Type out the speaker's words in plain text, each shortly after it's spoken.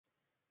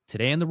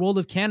Today in the world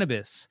of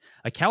cannabis,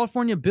 a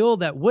California bill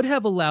that would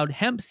have allowed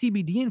hemp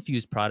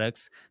CBD-infused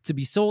products to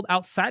be sold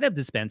outside of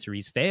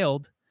dispensaries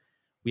failed.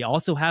 We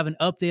also have an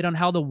update on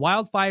how the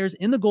wildfires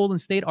in the Golden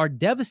State are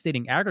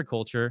devastating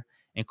agriculture,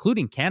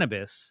 including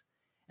cannabis.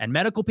 And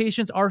medical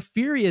patients are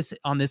furious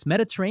on this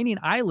Mediterranean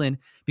island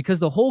because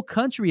the whole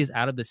country is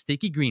out of the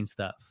sticky green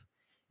stuff.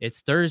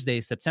 It's Thursday,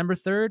 September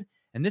 3rd,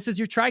 and this is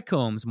your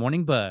Trichomes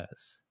Morning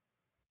Buzz.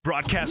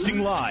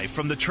 Broadcasting live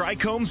from the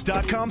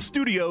TRICHOMES.com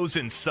studios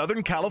in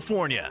Southern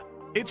California.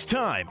 It's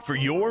time for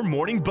your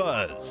Morning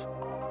Buzz.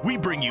 We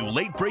bring you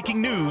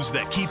late-breaking news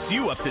that keeps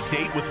you up to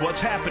date with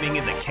what's happening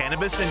in the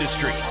cannabis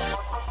industry.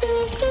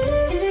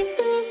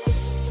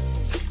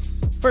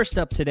 First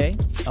up today,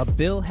 a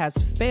bill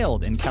has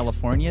failed in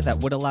California that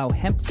would allow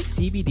hemp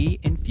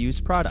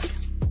CBD-infused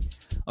products.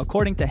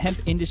 According to Hemp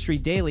Industry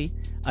Daily,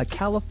 a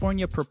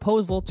California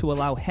proposal to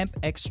allow hemp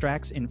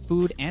extracts in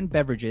food and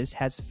beverages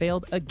has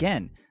failed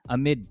again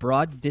amid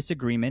broad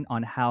disagreement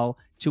on how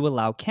to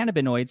allow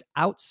cannabinoids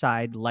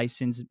outside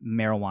licensed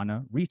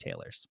marijuana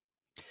retailers.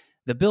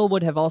 The bill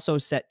would have also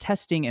set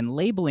testing and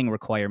labeling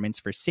requirements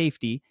for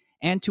safety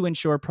and to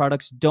ensure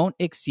products don't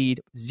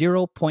exceed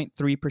 0.3%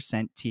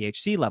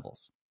 THC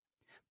levels.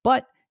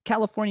 But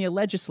California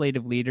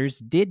legislative leaders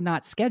did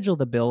not schedule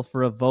the bill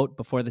for a vote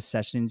before the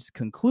session's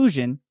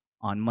conclusion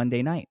on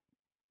Monday night.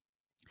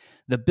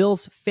 The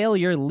bill's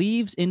failure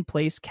leaves in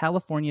place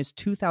California's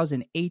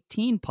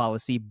 2018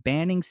 policy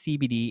banning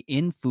CBD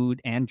in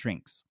food and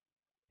drinks.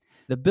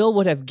 The bill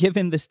would have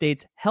given the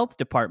state's health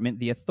department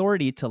the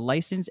authority to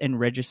license and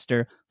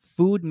register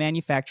food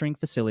manufacturing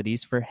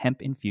facilities for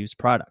hemp-infused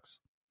products.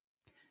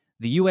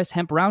 The U.S.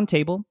 Hemp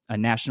Roundtable, a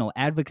national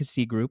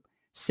advocacy group,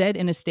 said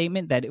in a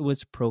statement that it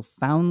was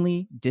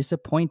profoundly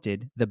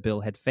disappointed the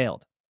bill had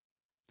failed.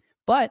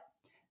 But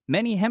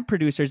many hemp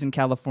producers in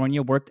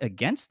California worked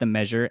against the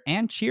measure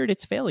and cheered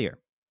its failure.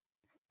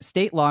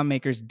 State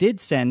lawmakers did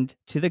send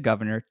to the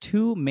governor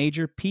two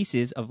major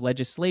pieces of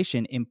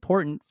legislation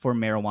important for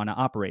marijuana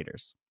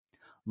operators.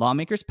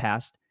 Lawmakers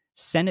passed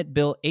Senate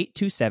Bill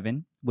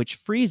 827, which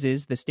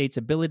freezes the state's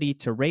ability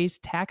to raise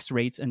tax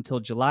rates until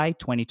July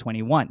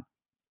 2021,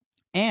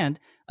 and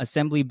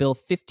Assembly Bill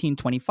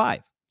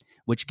 1525,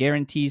 which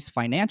guarantees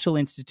financial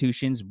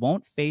institutions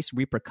won't face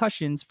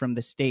repercussions from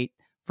the state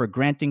for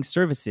granting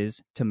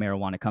services to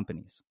marijuana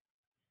companies.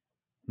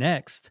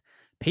 Next,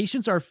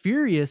 patients are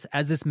furious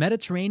as this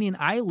Mediterranean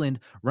island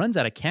runs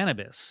out of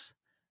cannabis.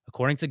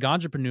 According to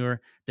Ganjapreneur,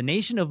 the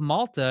nation of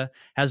Malta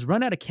has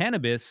run out of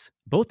cannabis,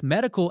 both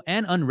medical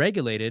and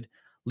unregulated,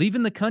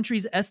 leaving the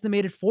country's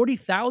estimated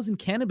 40,000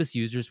 cannabis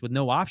users with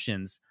no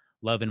options,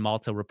 Love in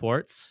Malta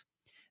reports.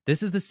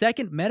 This is the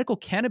second medical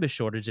cannabis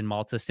shortage in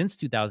Malta since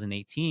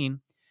 2018,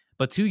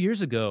 but 2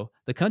 years ago,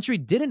 the country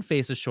didn't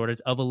face a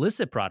shortage of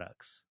illicit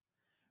products.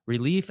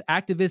 Relief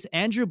activist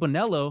Andrew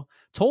Bonello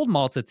told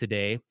Malta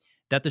today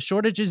that the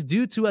shortage is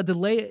due to a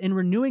delay in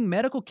renewing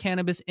medical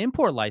cannabis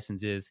import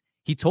licenses.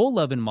 He told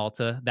Love in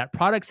Malta that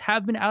products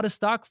have been out of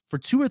stock for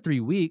 2 or 3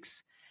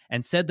 weeks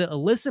and said the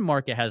illicit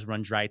market has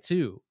run dry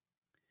too.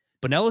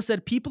 Bonello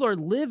said people are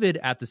livid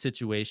at the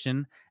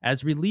situation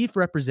as relief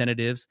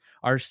representatives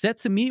are set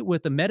to meet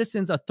with the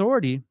Medicines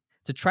Authority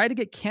to try to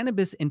get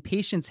cannabis in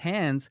patients'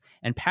 hands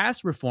and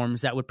pass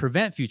reforms that would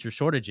prevent future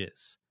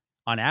shortages.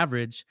 On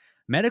average,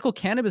 medical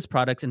cannabis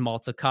products in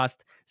Malta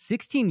cost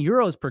 16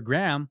 euros per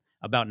gram,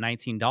 about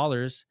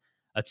 $19.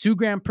 A 2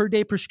 gram per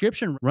day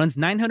prescription runs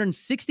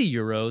 960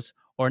 euros,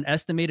 or an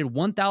estimated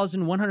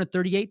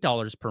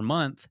 $1,138 per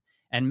month,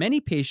 and many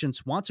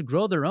patients want to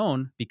grow their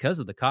own because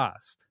of the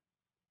cost.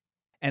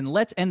 And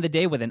let's end the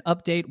day with an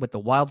update with the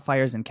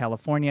wildfires in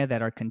California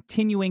that are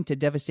continuing to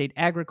devastate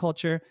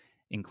agriculture,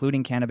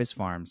 including cannabis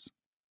farms.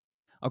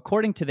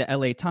 According to the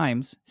LA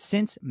Times,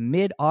 since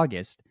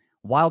mid-August,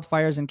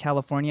 wildfires in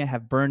California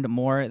have burned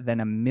more than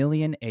 1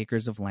 million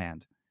acres of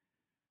land.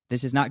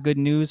 This is not good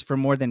news for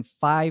more than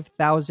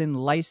 5,000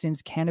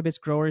 licensed cannabis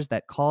growers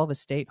that call the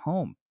state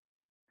home.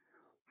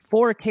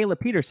 For Kayla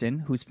Peterson,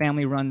 whose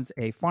family runs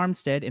a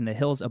farmstead in the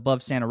hills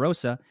above Santa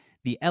Rosa,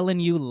 the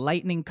LNU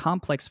Lightning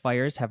Complex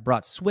fires have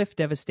brought swift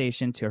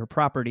devastation to her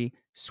property,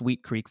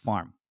 Sweet Creek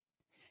Farm.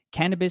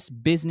 Cannabis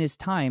Business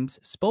Times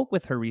spoke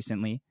with her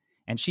recently,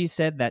 and she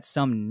said that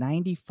some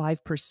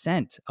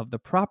 95% of the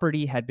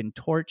property had been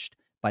torched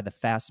by the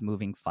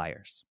fast-moving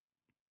fires.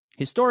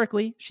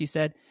 Historically, she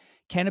said,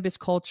 cannabis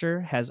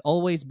culture has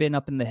always been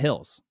up in the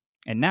hills,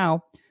 and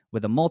now,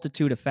 with a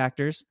multitude of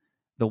factors,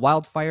 the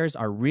wildfires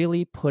are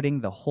really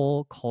putting the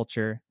whole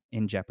culture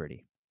in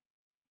jeopardy.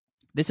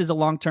 This is a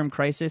long-term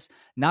crisis,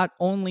 not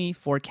only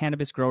for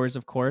cannabis growers,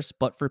 of course,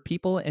 but for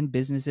people and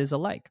businesses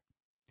alike.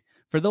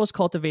 For those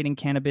cultivating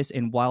cannabis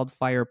in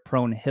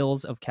wildfire-prone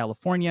hills of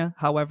California,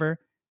 however,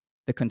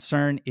 the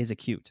concern is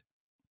acute.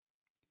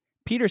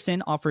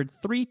 Peterson offered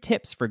 3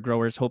 tips for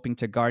growers hoping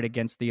to guard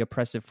against the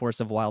oppressive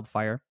force of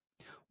wildfire.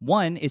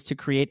 One is to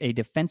create a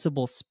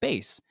defensible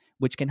space,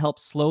 which can help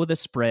slow the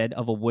spread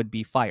of a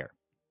would-be fire.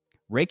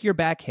 Rake your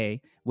back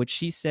hay, which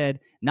she said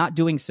not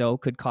doing so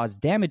could cause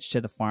damage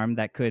to the farm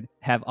that could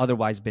have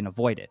otherwise been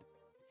avoided.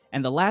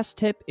 And the last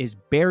tip is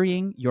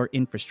burying your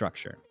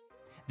infrastructure.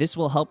 This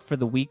will help for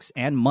the weeks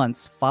and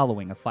months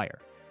following a fire.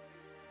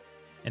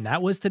 And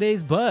that was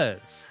today's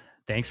Buzz.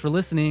 Thanks for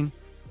listening.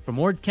 For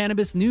more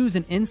cannabis news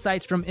and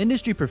insights from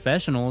industry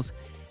professionals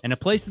and a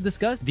place to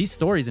discuss these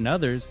stories and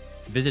others,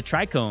 visit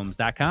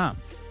TRICHOMES.com.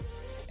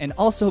 And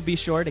also be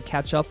sure to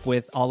catch up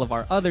with all of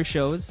our other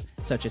shows,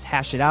 such as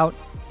Hash It Out,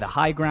 The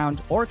High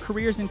Ground, or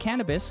Careers in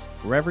Cannabis,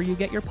 wherever you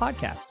get your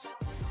podcasts.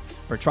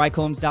 For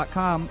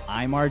TRICHOMES.com,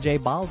 I'm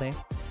RJ Balde.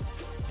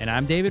 And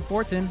I'm David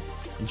Fortin.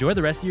 Enjoy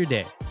the rest of your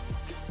day.